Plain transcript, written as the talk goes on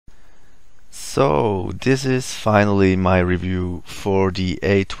So this is finally my review for the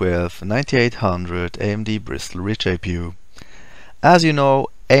A12-9800 AMD Bristol Ridge APU. As you know,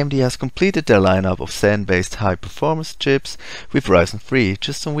 AMD has completed their lineup of Zen-based high-performance chips with Ryzen 3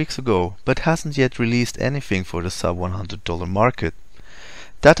 just some weeks ago, but hasn't yet released anything for the sub-$100 market.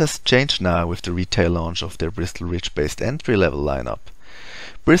 That has changed now with the retail launch of their Bristol Ridge-based entry-level lineup.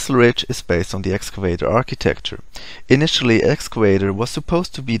 Bristol Ridge is based on the Excavator architecture. Initially, Excavator was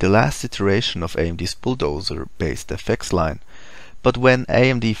supposed to be the last iteration of AMD's Bulldozer-based FX line, but when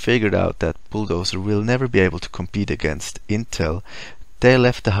AMD figured out that Bulldozer will never be able to compete against Intel, they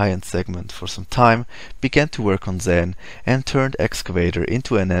left the high-end segment for some time, began to work on Zen, and turned Excavator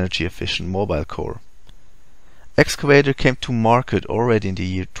into an energy-efficient mobile core. Excavator came to market already in the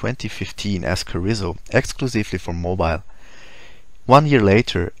year 2015 as Carrizo, exclusively for mobile. 1 year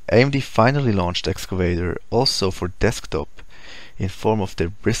later, AMD finally launched Excavator also for desktop in form of their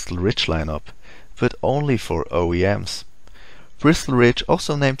Bristol Ridge lineup, but only for OEMs. Bristol Ridge,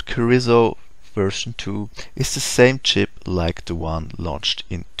 also named Carrizo version 2, is the same chip like the one launched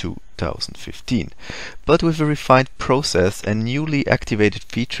in 2015, but with a refined process and newly activated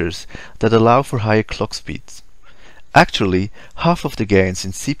features that allow for higher clock speeds. Actually, half of the gains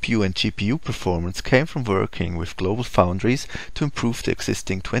in CPU and GPU performance came from working with global foundries to improve the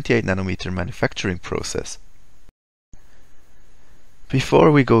existing 28nm manufacturing process.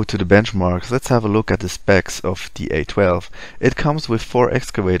 Before we go to the benchmarks, let's have a look at the specs of the A12. It comes with 4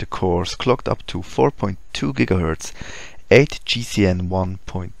 Excavator cores clocked up to 4.2 GHz, 8 GCN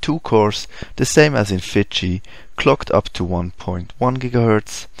 1.2 cores, the same as in Fiji, clocked up to 1.1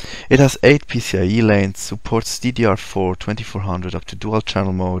 GHz. It has 8 PCIe lanes, supports DDR4 2400 up to dual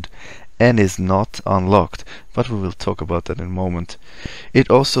channel mode, and is not unlocked, but we will talk about that in a moment. It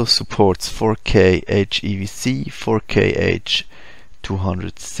also supports 4K HEVC, 4K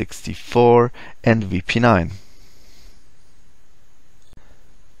H264 and VP9.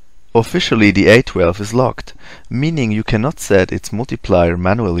 Officially, the A12 is locked, meaning you cannot set its multiplier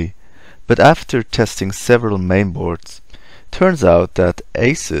manually, but after testing several mainboards, turns out that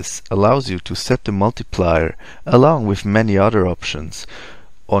Asus allows you to set the multiplier along with many other options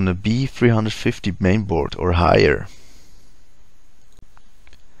on a B350 mainboard or higher.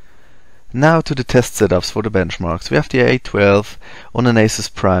 Now to the test setups for the benchmarks. We have the A12 on an Asus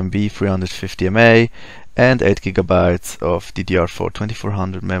Prime B350M-A and 8GB of DDR4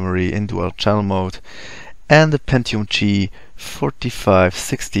 2400 memory in dual channel mode, and the Pentium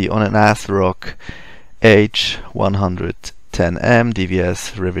G4560 on an Athlon H110M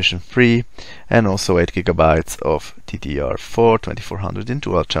DVS revision 3, and also 8GB of DDR4 2400 in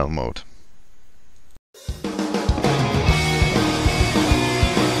dual channel mode.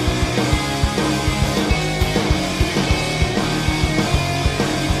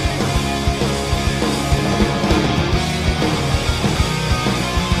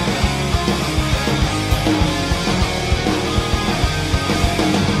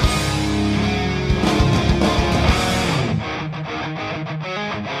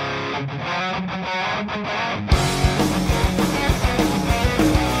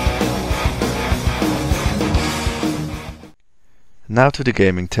 Now to the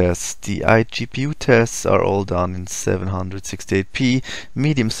gaming tests. The iGPU tests are all done in 768p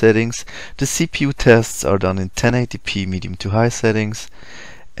medium settings. The CPU tests are done in 1080p medium to high settings,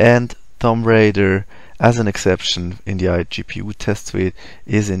 and Tomb Raider, as an exception in the iGPU test suite,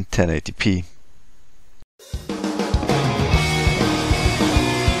 is in 1080p.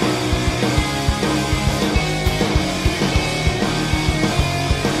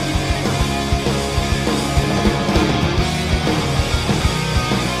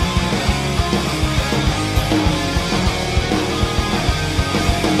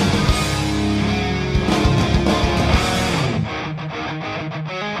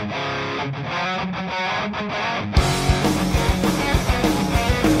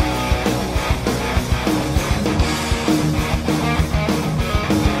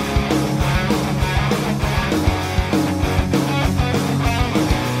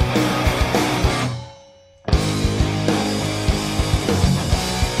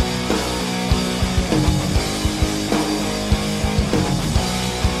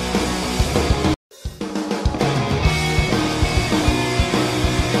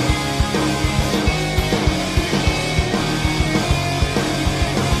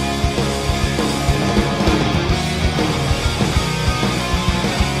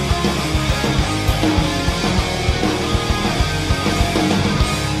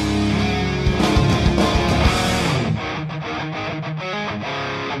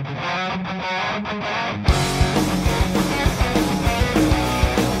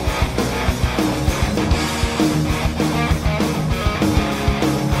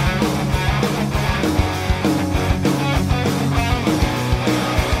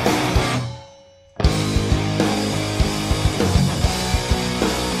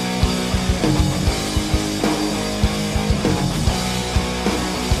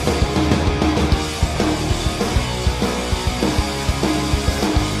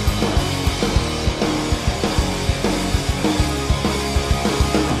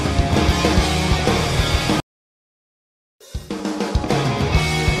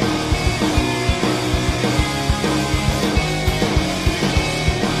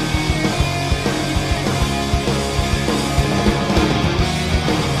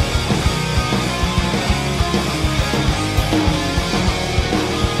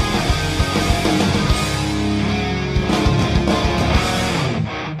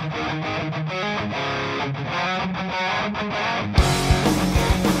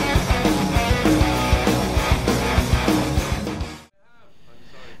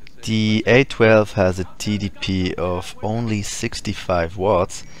 The A12 has a TDP of only 65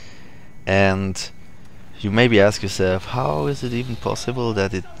 watts, and you maybe ask yourself, how is it even possible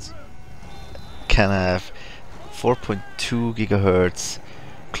that it can have 4.2 GHz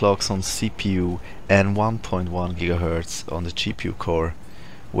clocks on CPU and 1.1 GHz on the GPU core?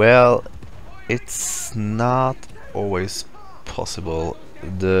 Well, it's not always possible.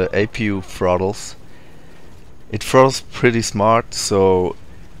 The APU throttles. It throttles pretty smart, so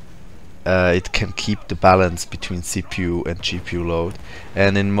it can keep the balance between CPU and GPU load,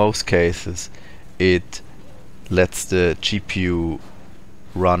 and in most cases it lets the GPU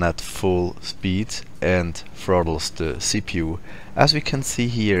run at full speed and throttles the CPU, as we can see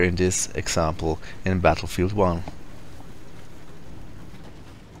here in this example in Battlefield 1.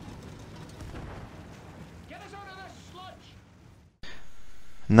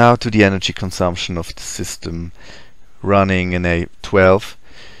 Now to the energy consumption of the system running in A12.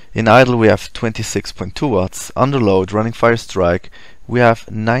 In idle we have 26.2 watts, under load running Fire Strike we have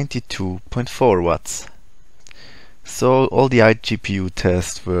 92.4 watts. So all the iGPU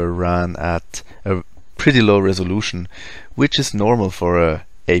tests were run at a pretty low resolution, which is normal for a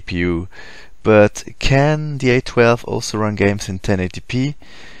APU. But can the A12 also run games in 1080p?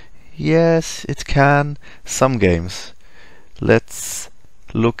 Yes, it can. Some games. Let's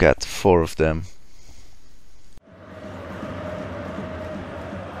look at 4 of them.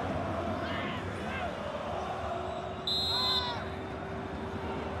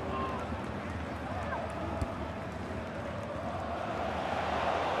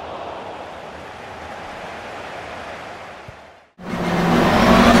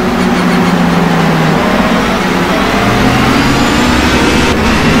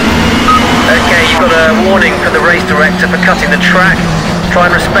 Warning for the race director for cutting the track. Try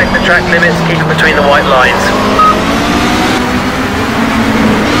and respect the track limits, keep it between the white lines.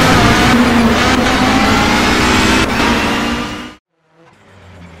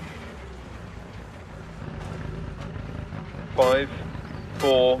 Five,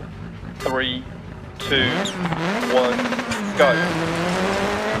 4, 3, 2, 1, go.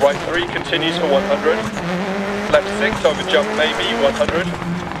 Right 3 continues for 100. Left 6 over jump maybe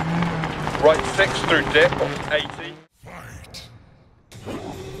 100. Right 6 through dip, 80. Fight.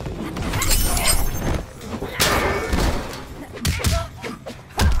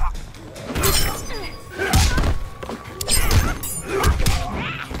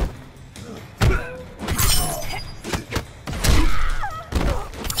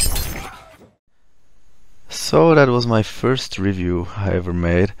 So that was my first review I ever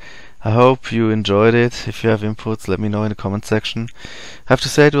made. I hope you enjoyed it. If you have inputs, let me know in the comment section. I have to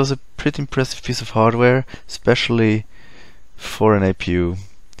say it was a pretty impressive piece of hardware, especially for an APU.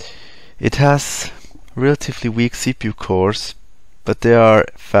 It has relatively weak CPU cores, but they are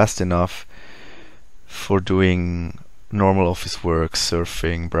fast enough for doing normal office work,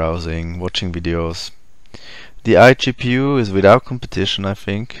 surfing, browsing, watching videos. The iGPU is without competition, I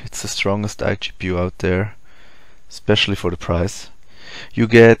think. It's the strongest iGPU out there, especially for the price. You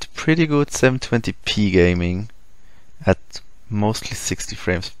get pretty good 720p gaming at mostly 60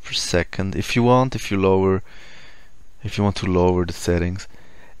 frames per second if you want to lower the settings,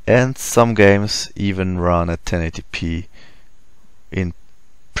 and some games even run at 1080p in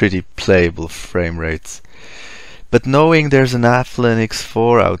pretty playable frame rates. But knowing there's an Athlon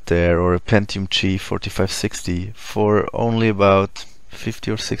X4 out there or a Pentium G4560 for only about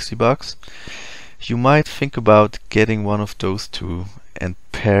 50 or 60 bucks, you might think about getting one of those two and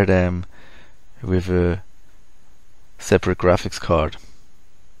pair them with a separate graphics card.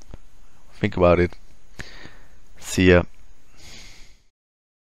 Think about it. See ya.